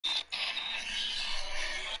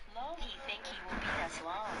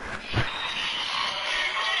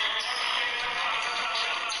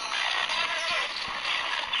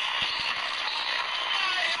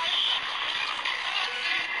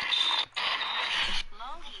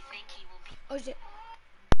Oh shit.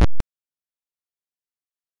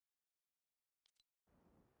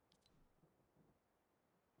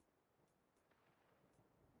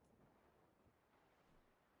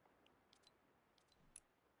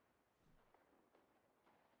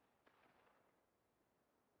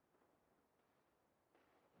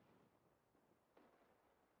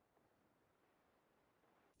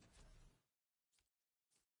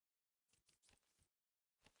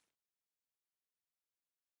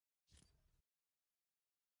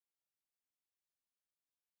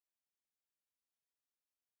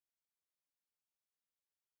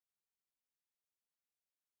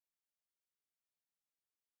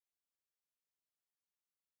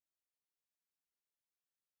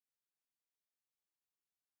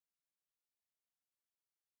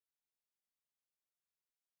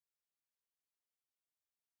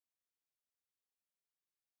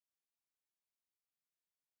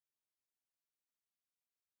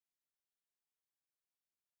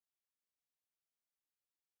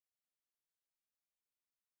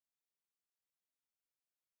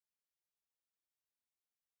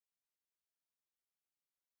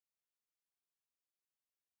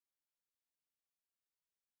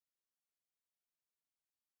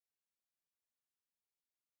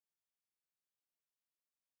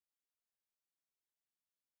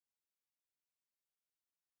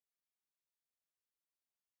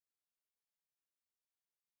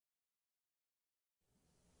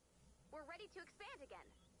 We're ready to expand again.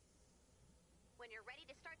 When you're ready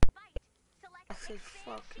to start the fight, select This is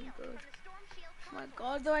Expand fucking Shield good. from the Storm Shield Oh my console.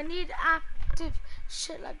 god, do I need active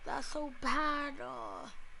shit like that so bad?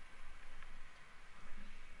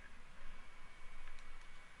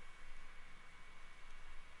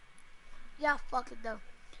 Yeah, fuck it though.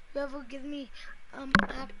 Whoever gives me a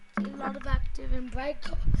lot of active and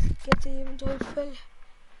BRITCORE gets the inventory fill.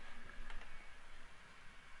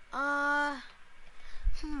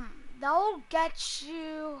 That will get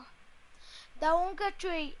you. That won't get you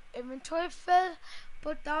a inventory fill,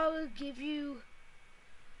 but that will give you.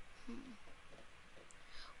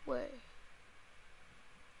 Wait.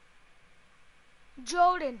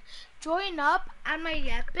 Jordan, join up at my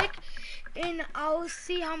epic, and I'll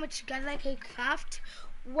see how much gun I can craft.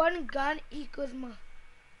 One gun equals my.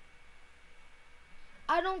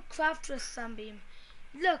 I don't craft with sunbeam.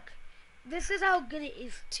 Look, this is how good it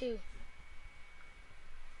is too.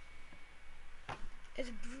 It's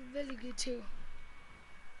really good too.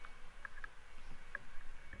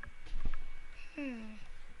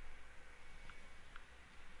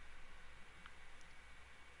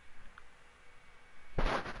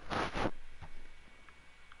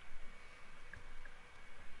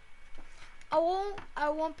 I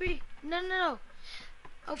won't be. No.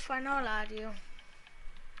 Oh, fine, I'll add you.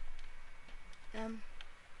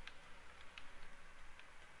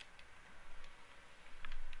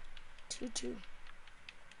 2.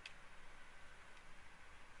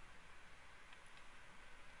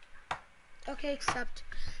 Okay, accept.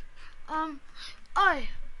 I.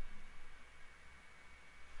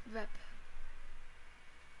 Rep.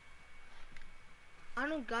 I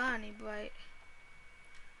don't got any bright.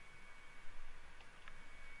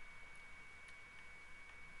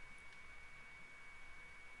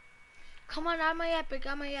 Come on, I'm my epic,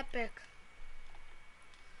 I'm my epic.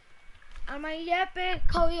 I'm my epic,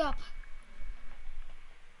 hurry up.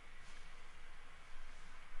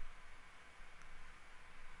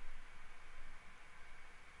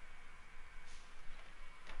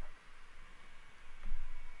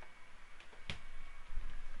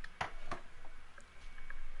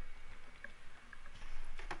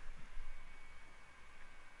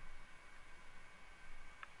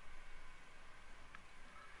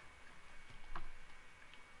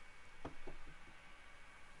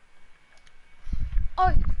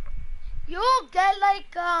 Oh, you'll get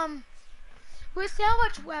like, we'll see how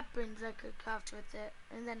much weapons I could craft with it,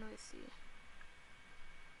 and then we'll see.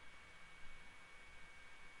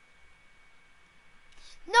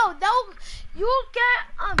 No,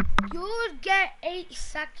 you'll get 8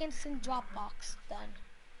 seconds in Dropbox then.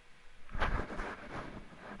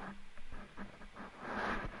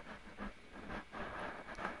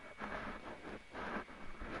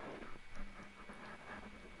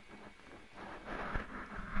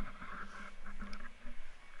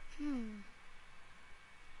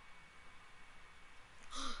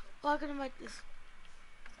 I'm gonna make this.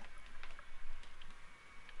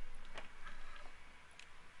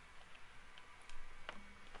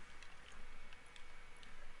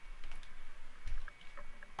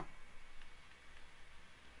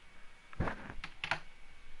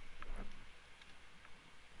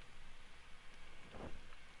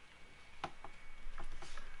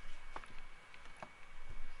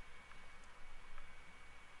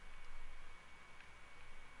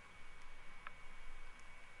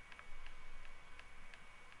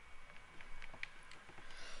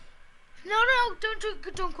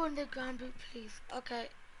 don't go in the ground, boot, please. Okay,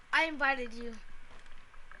 I invited you.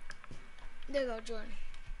 There you go, Jordan.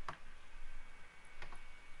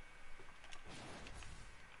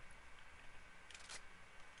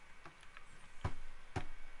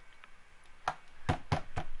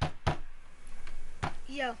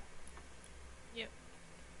 Yo. Yep.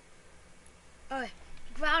 Alright,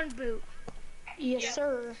 ground boot. Yes, Yeah.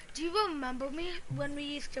 sir. Do you remember me when we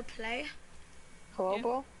used to play? Hello, Yeah.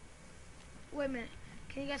 bro? Wait a minute.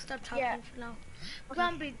 Can you guys stop talking Yeah. for now?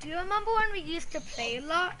 Ground boot, do you remember when we used to play a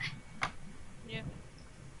lot? Yeah.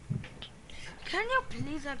 Can you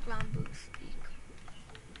please let ground boot speak?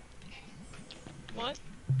 What?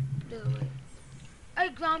 Do it. Hey,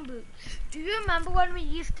 ground boot, do you remember when we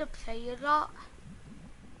used to play a lot?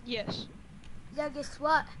 Yes. Yeah, guess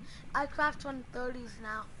what? I craft 130s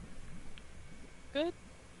now. Good.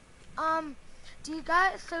 Do you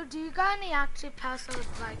got any active passes with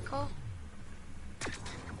BRITCORE?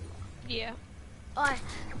 Yeah.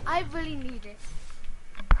 I really need it.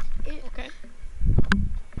 Okay.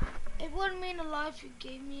 It would mean a lot if you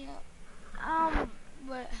gave me a,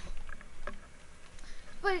 but,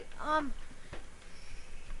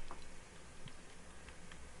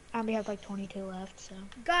 I only have like 22 left, so.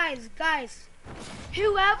 guys,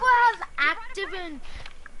 whoever has active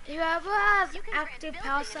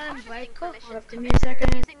power cell and BRITCORE, Give me a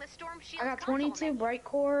second. Using the Storm Shield I got console 22 menu.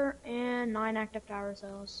 BRITCORE and 9 active power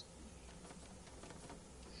cells.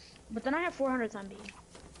 But then I have 400 zombie.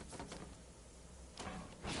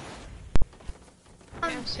 I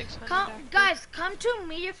have 600 come, active. guys, come to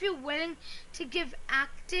me if you're willing to give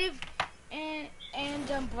active and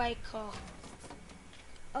BRITCORE.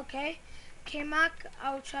 Okay, K-Mac,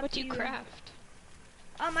 I'll trap What do you in. craft?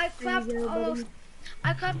 I craft There you go,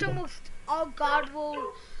 buddy. almost all God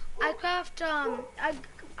roll. I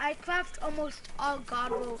craft almost all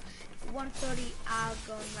God roll 130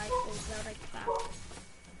 gun rifles that I craft.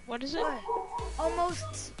 What is it? What?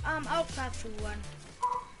 Almost I'll craft one.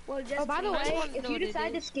 Well, just Oh, by the I just way, wanna if know you what it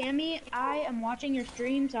decide to is. scam me, I am watching your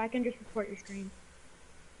stream, so I can just report your stream.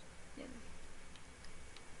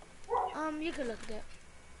 you can look at it.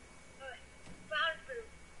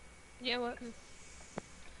 Yeah, what?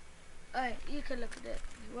 Alright, you can look at it.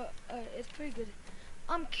 Well, it's pretty good.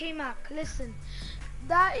 K-Mac, listen.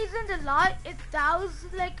 That isn't a lot. That was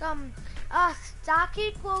like a stack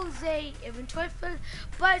equals a inventory fill.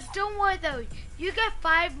 But don't worry though, you get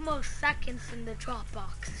 5 more seconds in the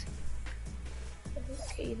Dropbox.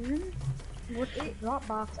 Okay then. What's the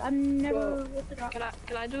Dropbox? I've never. What's the Dropbox?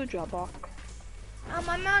 Can I do a Dropbox?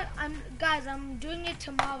 Guys, I'm doing it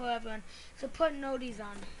tomorrow, everyone. So put noties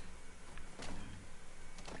on.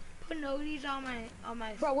 Put noties on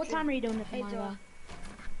my. Bro, what stream. time are you doing it Hey, tomorrow?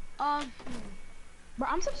 Joel. Bro,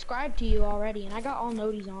 I'm subscribed to you already, and I got all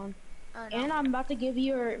noties on. No. And I'm about to give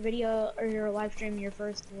your video or your live stream your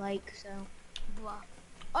first like, so. Blah.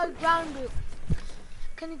 Oh, ground boot.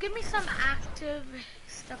 Can you give me some active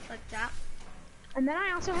stuff like that? And then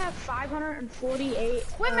I also have 548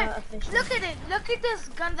 Wait a minute. official. Look at it. Look at this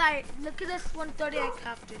gun look at this 130 I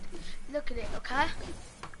crafted. Look at it, okay?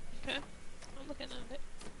 Okay. I'm looking at it.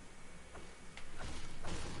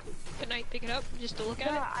 Can I pick it up just to look at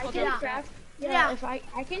Yeah, it? I I'll can double craft. check. Yeah, if I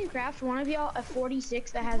can craft one of y'all a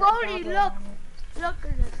 46 that has. Brody, a double look. on it. Look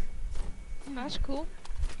at this. That's cool.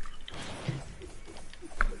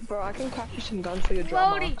 Bro, I can craft you some guns for your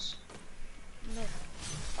Brody. Dropbox.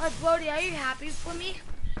 Alright, Brody, are you happy for me?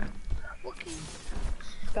 Okay.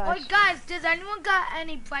 Guys, Alright, guys, does anyone got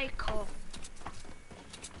any BRITCORE?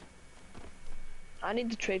 I need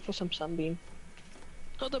to trade for some sunbeam.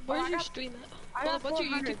 Hold up, Oh, where's I your got- stream at? I Hold up, got what's your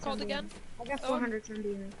 400 YouTube called zombie. again? I got Oh. 400 zombie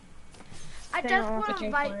in it. I Then just I'll have want to to pay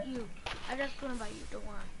invite for it. you. I just want to invite you, don't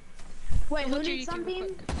worry. Wait, who What's your needs YouTube real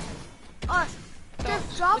sunbeam? quick? Us. Dogs,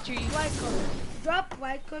 Just drop what's your YouTube? BRITCORE. Drop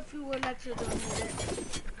BRITCORE if you would like to donate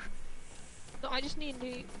it. No, I just need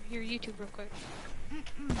to your YouTube real quick.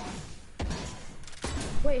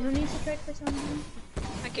 Wait, who needs to trade for sunbeam?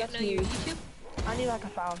 I can't know That's your me. YouTube. I need like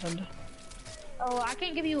 1,000. Oh, I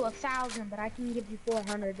can't give you 1,000, but I can give you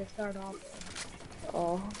 400 to start off.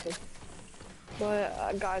 Oh, okay.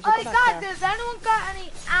 But guys, Alright, look at guys, that does anyone got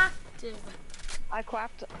any active? I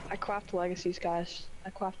craft legacies, guys. I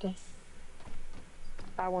craft a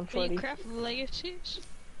Can you I-130. craft legacies?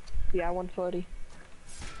 Yeah, I-130.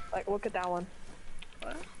 Like, look at that one.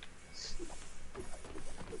 What?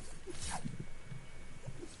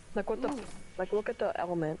 Like, what the? Ooh. Like, look at the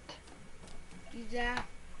element. Yeah,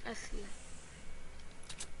 I see.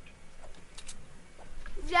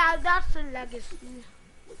 Yeah, that's a legacy.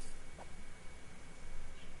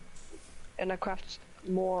 And I craft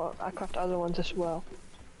more. I craft other ones as well.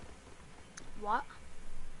 What?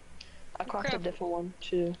 I craft a Craft. different one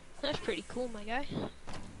too. That's pretty cool, my guy.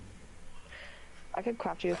 I can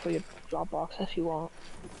craft you for your Dropbox if you want.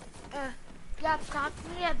 Yeah, craft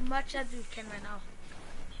me as much as you can right now.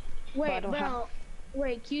 I Wait, don't bro.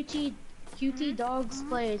 Wait, QT Dogs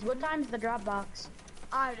plays. What time's the Dropbox?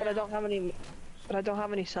 But I don't have any. But I don't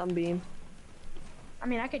have any sunbeam. I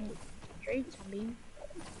mean, I could trade Sunbeam.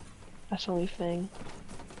 That's the only thing.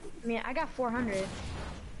 I mean, I got 400.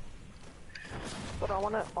 But I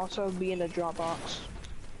want to also be in the Dropbox.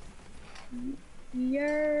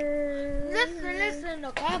 Yeah. Listen,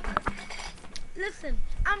 okay? Listen,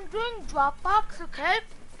 I'm doing Dropbox, okay?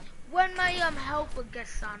 When my helper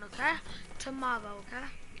gets on, okay? Tomorrow, okay?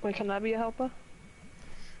 Wait, can I be a helper?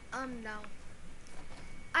 No.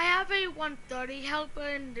 I have a 130 helper,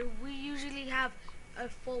 and we usually have a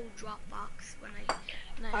full Dropbox when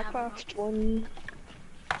I I have craft them up. one.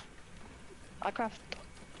 I craft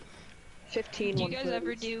 15. Do you guys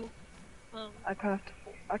ever do? I craft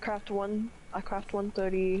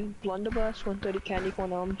 130 blunderbuss, 130 candy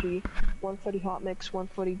corn LMG, 130 hot mix,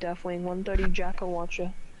 140 deathwing, 130 jackal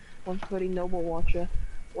watcher, 140 noble watcher,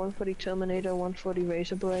 140 terminator, 140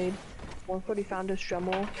 razor blade, 140 founder's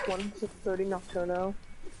dremel, 130 nocturno,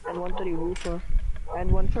 and 130 woofer, and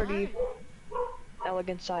 130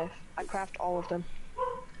 elegant scythe. I craft all of them.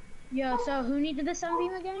 Yo, so who needed the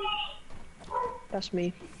Sunbeam again? That's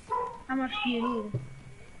me. How much do you need?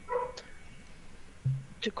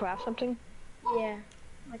 To craft something? Yeah.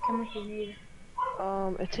 Like, how much do you need?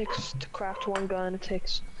 It takes to craft one gun. It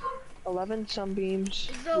takes 11 sunbeams,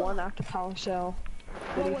 So- 1 active power cell,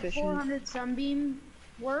 Well, 30 with efficient. 400 Sunbeam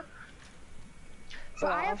work? So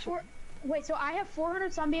But I have also- Wait, so I have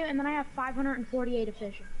 400 Sunbeam and then I have 548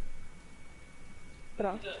 efficient.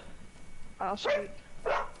 But I also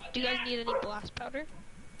Do you guys need any blast powder?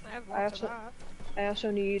 I have lots of that. I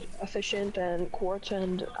also need efficient and quartz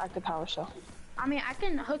and active power cell. I mean, I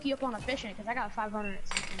can hook you up on efficient because I got 500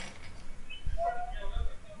 something.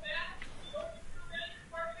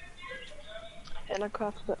 And I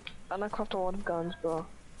craft a lot of guns, bro.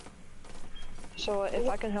 So if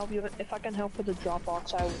I can help with the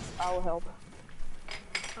Dropbox, I will help.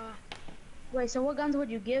 Wait, so what guns would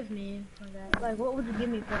you give me for that? Like, what would you give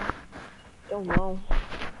me for that? Don't know.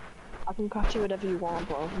 I can craft you whatever you want,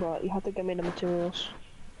 bro, but you have to give me the materials.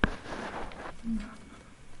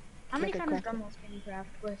 How many Make a founders craft. drumels can you craft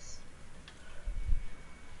with?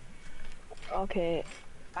 Okay,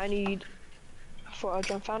 I need, for a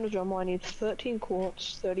founder drummer, I need 13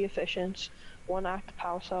 quartz, 30 efficient, 1 active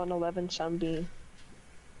power cell, and 11 sunbeam.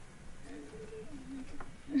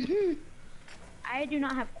 I do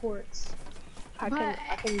not have quartz. I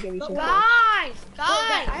can give you some quartz. Guys!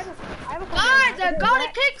 I Guys! have a Guys, I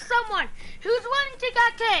gotta kick someone! Who's wanting to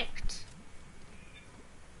get kicked?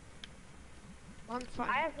 I'm fine,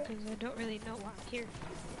 I have- because I don't really know why I'm here.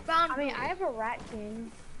 Brown I mean, boot. I have a rat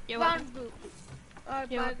king. Yeah, Brown boot.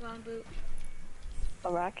 Yeah. Bye, brown boot.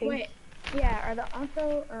 A racking? Wait, yeah, are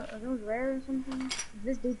those rare or something?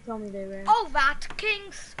 This dude told me they're rare. Oh, Rat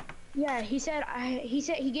Kings! Yeah, he said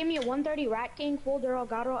he gave me a 130 rat king, full Duro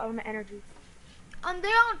Gato element energy.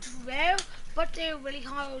 They aren't rare, but they're really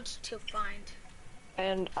hard to find.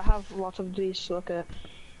 And I have lots of these to look at.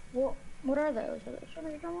 Well, what are those? Are those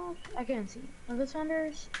thunder drumels? I can't see. Are those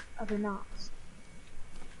thunders? Are they not?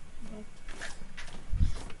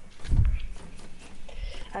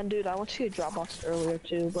 And dude, I went to your Dropbox earlier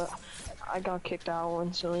too, but I got kicked out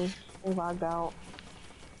instantly. I lagged out.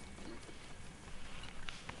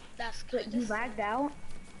 That's But good. you lagged out?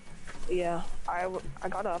 Yeah, I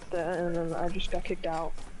got up there and then I just got kicked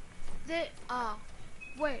out.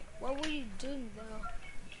 Wait, what were you doing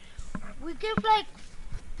though? We give like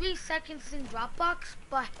 3 seconds in Dropbox,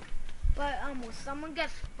 but when someone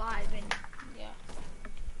gets 5 and yeah.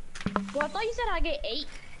 Well, I thought you said I get 8.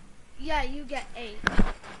 Yeah, you get 8.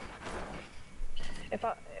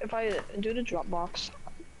 If I do the Dropbox,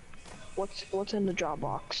 what's in the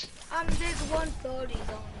Dropbox? There's 130s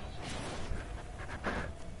only.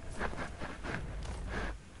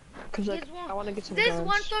 Cause like There's I want to get some There's guns.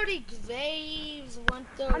 130 graves,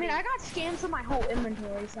 130. I mean, I got scammed for my whole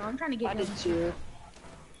inventory, so I'm trying to get I did them. too.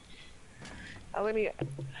 No, only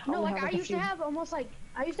like have, I used to have almost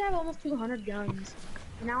 200 guns.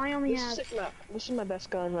 Now I only have. This is my best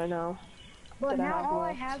gun right now. But that I now have all I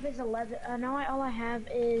left. have is 11. All I have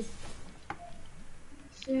is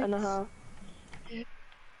 6. And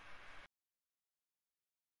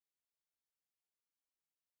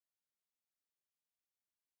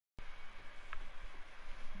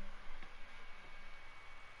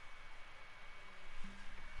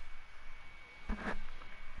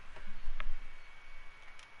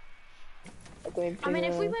upgrade. I mean,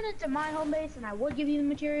 if we went into my home base, and I would give you the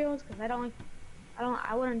materials, because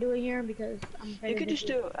I wouldn't do it here because I'm afraid You of could just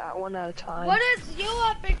do it one at a time. What is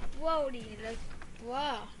your epic Brody? Like,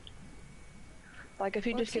 wow. Like if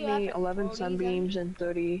you What's just give your me epic 11 Brody sunbeams and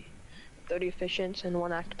 30 efficients and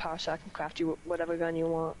 1 active power cell, I can craft you whatever gun you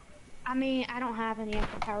want. I mean, I don't have any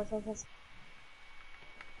extra power sources.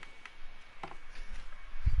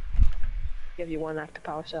 Give you 1 active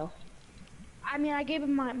power cell. I mean, I gave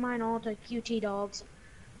him mine all to QT dogs.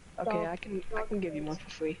 Okay, I can give you one for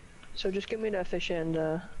free. So just give me the efficient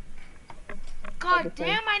and God everything.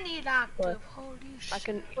 damn, I need active. But Holy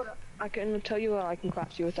shit. I can tell you what I can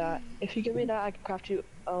craft you with that. If you give me that, I can craft you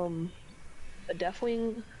a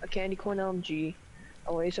Deathwing, a Candy Corn LMG,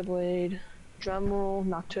 a Razor Blade, Drumroll,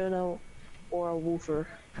 Nocturno, or a Woofer.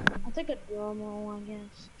 I'll take a drum roll, I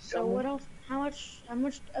guess. So Drum roll? what else? How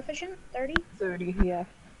much efficient? 30? 30, yeah.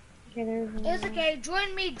 Okay, there's one. It's okay,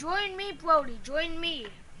 join me, Brody, join me.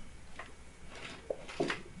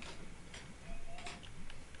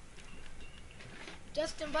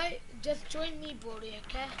 Just join me, Brody,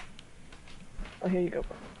 okay? Oh, here you go,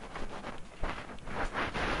 bro.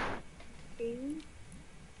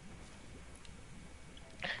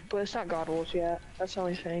 But it's not God Wars yet. That's the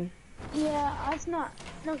only thing. Yeah, that's no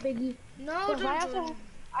biggie. No, 'Cause don't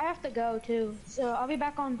I have to go too, so I'll be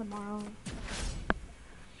back on tomorrow.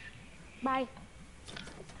 Bye.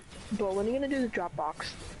 But when are you gonna do the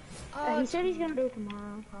Dropbox? He said he's gonna do it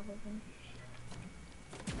tomorrow, probably.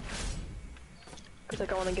 Cause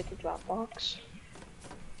like I wanna get the Dropbox.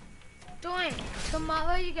 doing.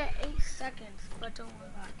 Tomorrow you get 8 seconds, but don't worry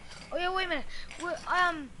about it. Oh yeah, wait a minute.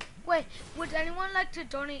 Wait, would anyone like to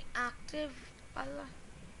donate active, by the way?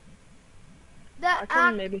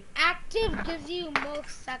 Maybe. Active gives you more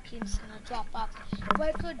seconds in a Dropbox.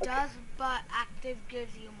 Breaker does, but active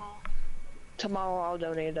gives you more. Tomorrow I'll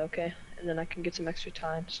donate it, okay? And then I can get some extra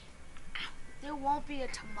times. There won't be a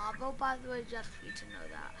tomorrow, by the way, just for you to know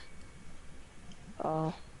that.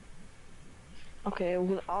 Oh. Okay,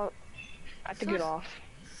 well, I have to get off.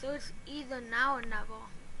 So it's either now or never.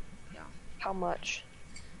 Yeah. How much?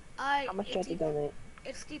 How much do I have to donate?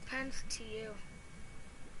 It depends to you.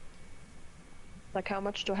 Like how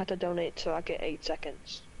much do I have to donate so I get 8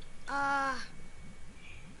 seconds?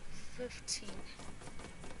 15.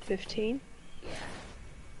 15? Yeah.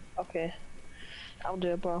 Okay. I'll do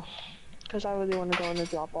it, bro. Cause I really want to go in the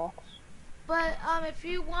Dropbox. But if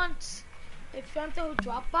you want the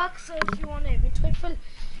Dropbox, or if you want to inventory fill,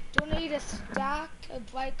 donate a stack of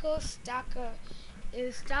BRITCORE, a stack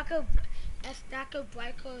of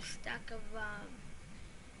BRITCORE,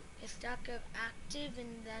 a stack of active,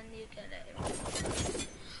 and then you get it.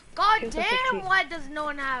 God Here's the damn! 15. Why does no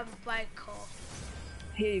one have BRITCORE?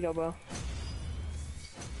 Here you go, bro.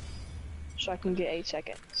 So I can get 8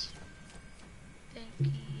 seconds.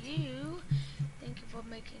 Thank you. Thank you for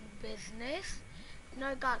making business. And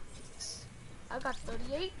I got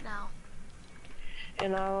 38 now.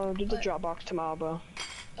 And I'll do the Dropbox tomorrow, bro.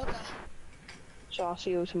 Okay. So I'll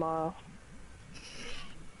see you tomorrow.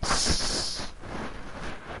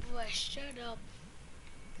 Boy, shut up.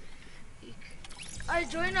 Alright,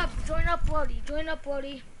 join up, Brody.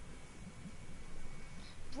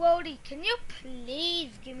 Brody, can you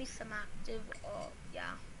please give me some active? Oh,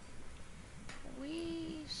 yeah.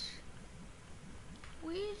 Please,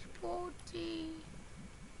 Brody.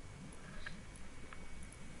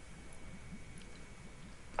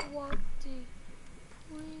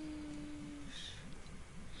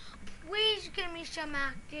 Please give me some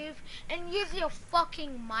active and use your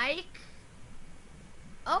fucking mic.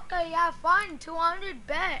 Okay, yeah, fine. 200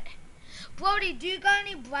 bet. Brody, do you got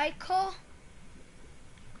any BRITCORE?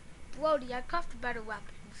 Brody, I craft better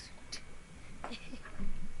weapons.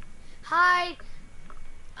 Hi.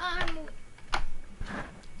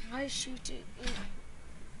 I shoot it.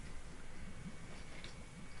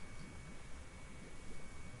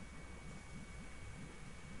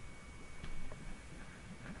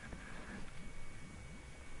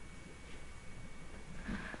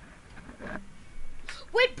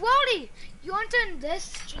 Wait, Brody! You want to end this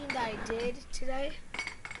stream that I did today?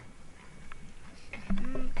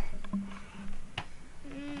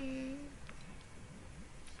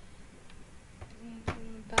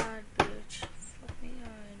 Bad bitch. Fuck me.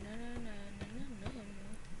 No.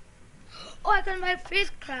 Oh, I got my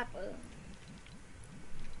face clapper.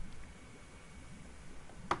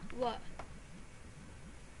 What?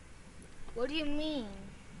 What do you mean?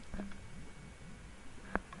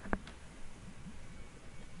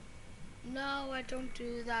 No, I don't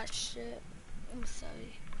do that shit. I'm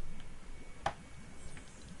sorry.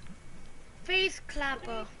 Face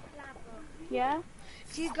clapper. Yeah?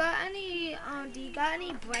 Do you got any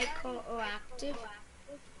BRITCORE or active?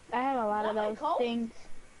 I have a lot of those things.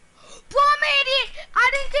 Bomb idiot!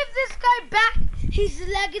 I didn't give this guy back his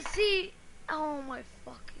legacy. Oh my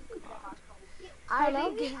fucking god! I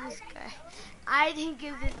didn't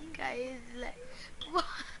give this guy his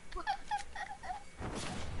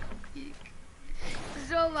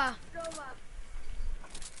Zova.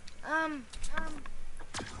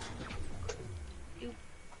 You.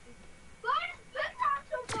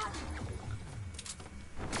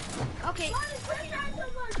 Okay.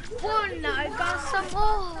 Oh, now I got some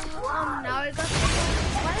more. Now I got some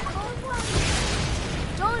more.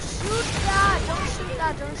 Don't shoot that. Don't shoot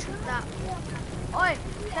that. Don't shoot that. Oi,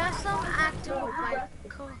 can I have some active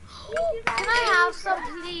BRITCORE? Can I have some,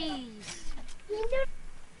 please?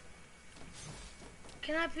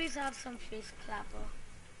 Can I please have some face clapper?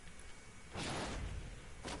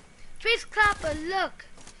 Face clapper, look.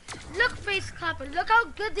 Look, face clapper. Look how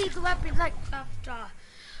good these weapons like craft are.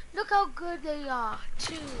 Look how good they are,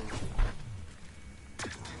 too.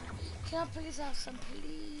 Can I please have some,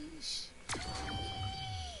 please?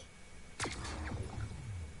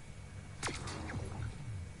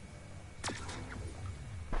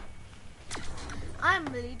 I'm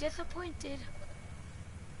really disappointed.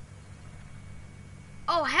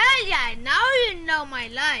 Oh, hell yeah, now you know my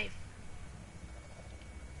life.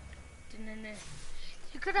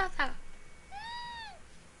 You could have that.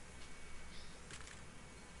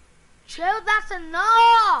 Chill, that's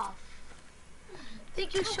enough.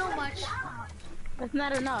 Thank you so much. That's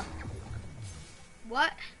not enough.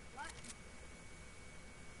 What?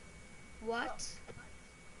 What?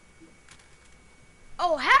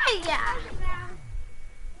 Oh, hell yeah.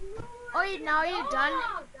 Oh, now you're done?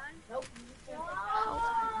 Oh.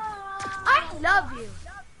 I love you.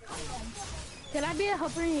 Can I be a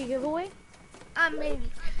helper in your giveaway?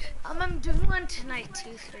 Maybe. I'm doing one tonight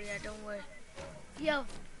too, so yeah, don't worry. Yo.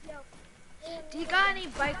 Do you got any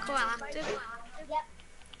BRITCORE active? Yep.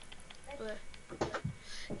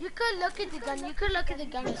 You could look at the gun. You could look at the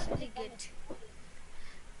gun. It's really good.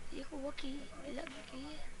 You could look.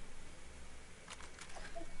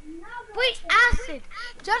 Wait, acid.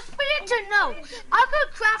 Just for you to know, I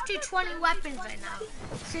could craft you 20 weapons right now.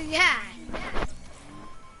 So yeah.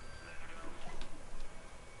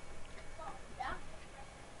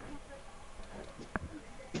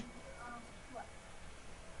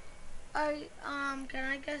 Can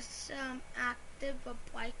I get some active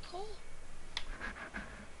BRITCORE?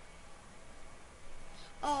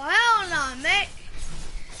 Oh, hell no, mate.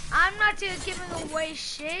 I'm not here giving away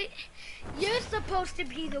shit. You're supposed to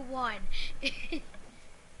be the one.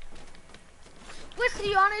 What's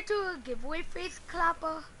the honor to a giveaway, face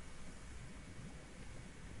clapper?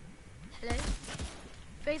 Hello?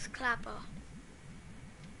 Face clapper.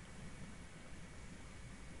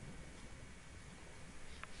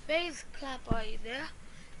 Face clapper, are you there?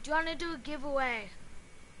 Do you want to do a giveaway?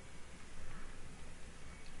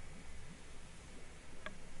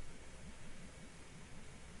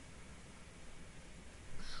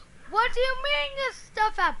 What do you mean your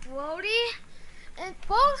stuff at, Brody? And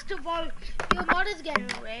first of all, your mother's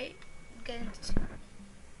getting away.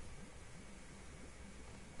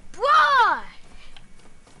 Boy!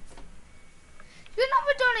 You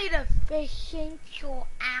never donate a fishing to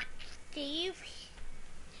active.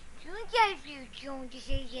 You guys are going to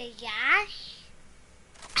say yes.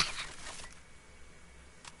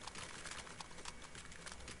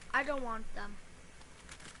 I don't want them.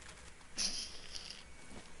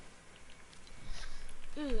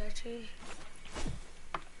 Ooh, actually.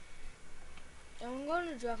 I'm going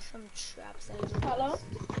to drop some traps. Hello?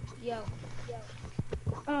 Yo.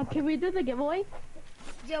 Can we do the giveaway?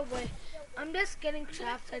 Yeah, wait. I'm just getting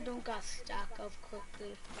traps I don't got stack of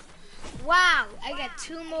quickly. Wow, I got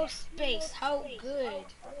 2 more space. How good.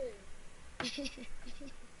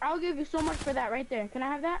 I'll give you so much for that right there. Can I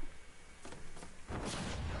have that?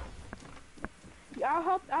 Yeah,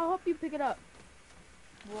 I'll help you pick it up.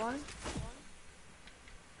 1,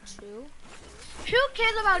 2. Who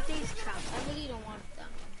cares about these traps? I really don't want them.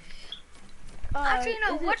 Actually,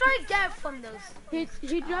 no. What do I get from those?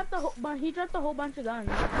 He dropped a whole bunch of guns.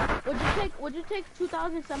 Would you take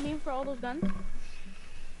 2,000 sunbeam for all those guns?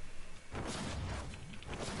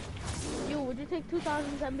 Would you take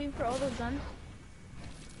 2,000 sunbeam for all those guns?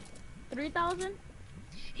 3,000?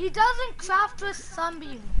 He doesn't craft with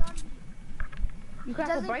sunbeam. You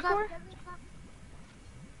craft with BRITCORE?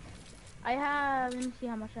 I have. Let me see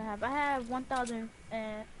how much I have. I have 1,000.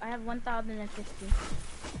 I have 1,050.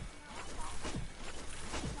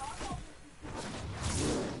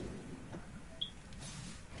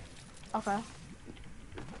 Okay.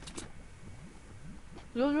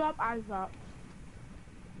 You drop, I drop.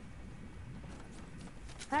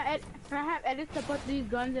 Can I have edits to put these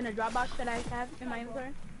guns in a drop box that I have in my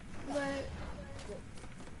inventory? But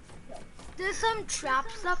there's some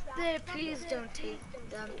traps up there. Please don't take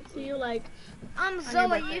them. See you like.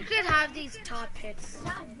 Zoa, you could have these top hits.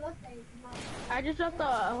 I just dropped a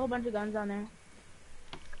whole bunch of guns on there.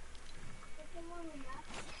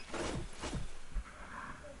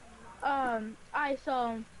 Alright,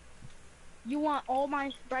 so you want all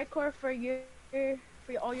my BRITCORE for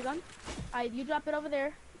all your guns? Alright, you drop it over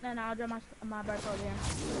there, then I'll drop my BRITCORE over here.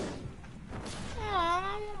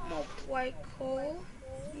 Aww, my BRITCORE.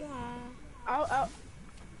 Yeah. I'll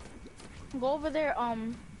go over there.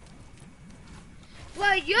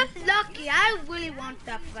 Well, you're lucky. I really want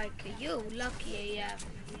that BRITCORE. You lucky, yeah.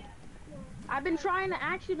 I've been trying to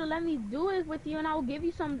ask you to let me do it with you, and I'll give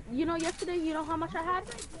you some. You know, yesterday, you know how much I had?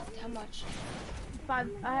 How much? 5.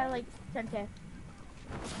 I had like 10K.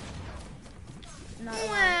 No,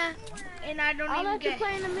 and I don't I'll even let get. you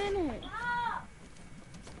play in a minute.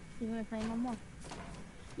 You're gonna play no more.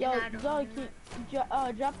 Yo, Zoe,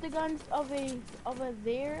 drop the guns over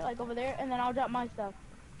there, like over there, and then I'll drop my stuff.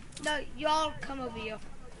 No, y'all come over here.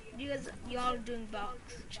 Y'all doing box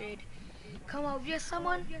trade. Come over here,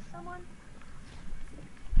 someone.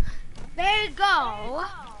 There you go.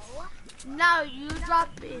 Now you drop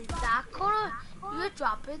in that corner. You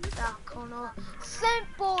drop in that corner.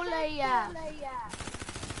 Simple, yeah.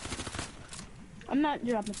 I'm not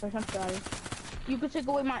dropping first. I'm sorry. You can take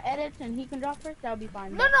away my edits and he can drop first. That'll be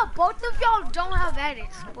fine. No, both of y'all don't have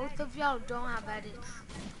edits. Both of y'all don't have edits.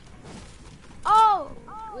 Oh,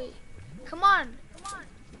 wait. Come on.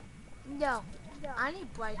 No, I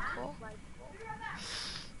need BRITCORE.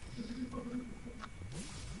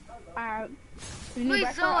 Alright. Wait,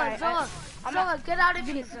 Zoa, get out of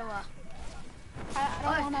here, Zoa.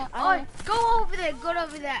 Go over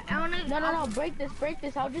there, I wanna. No, break this.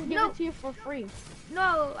 I'll just give it to you for free.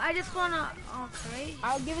 No, I just wanna. Okay.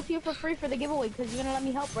 I'll give it to you for free for the giveaway because you're gonna let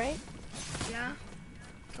me help, right? Yeah.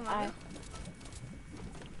 Come on.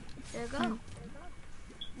 There you go.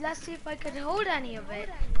 Let's see if I could hold any of it.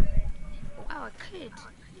 Wow, I could.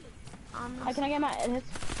 Can I get my edits?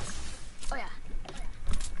 Oh yeah.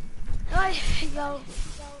 Alright, go.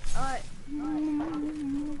 Alright.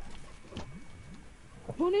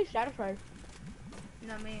 Who needs shadow fire?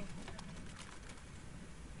 Not me.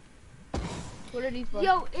 What are these for?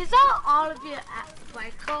 Yo, is that all of your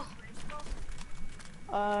BRITCORE?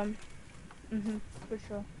 For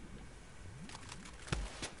sure.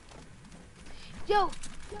 Yo.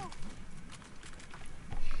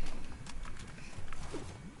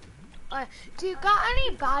 Do you got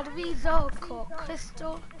any batteries or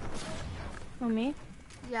crystal? For me?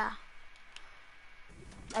 Yeah.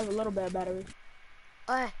 I have a little bit of battery.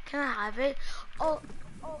 Can I have it? Oh.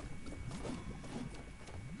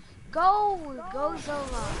 Go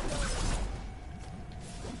Zola.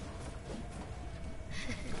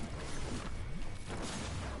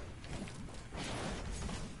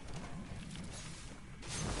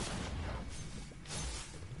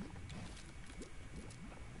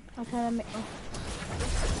 I'm trying to make.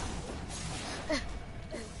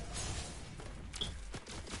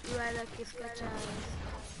 You are lucky, Sketchers.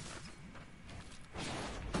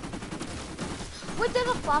 What did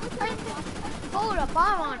the fuck? Hold up,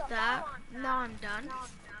 I want that. Now I'm done.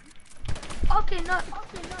 Okay, no,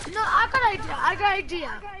 I got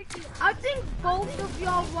idea. I think both of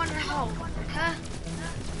y'all wanna help, okay?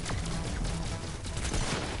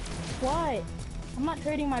 What? I'm not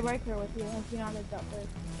trading my BRITCORE with you if you're not gonna drop this.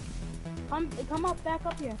 Come up, back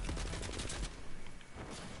up here.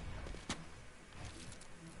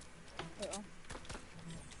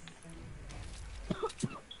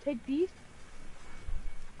 Take these.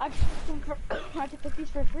 I can take these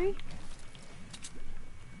for free.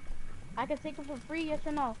 I can take them for free, yes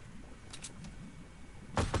or no?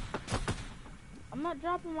 I'm not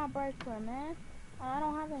dropping my BRITCORE, man. I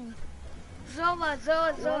don't have any. Zoa,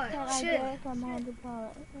 shit. I get from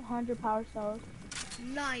 100 power cells.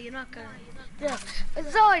 Nah, you're not gonna. Yeah.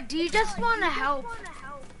 Zoa, do you just wanna help?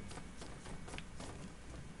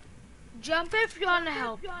 Jump if you wanna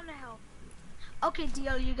help. Okay,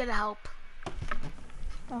 deal, you gotta help.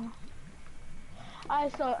 Oh.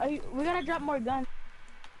 Alright, so we're gonna drop more guns.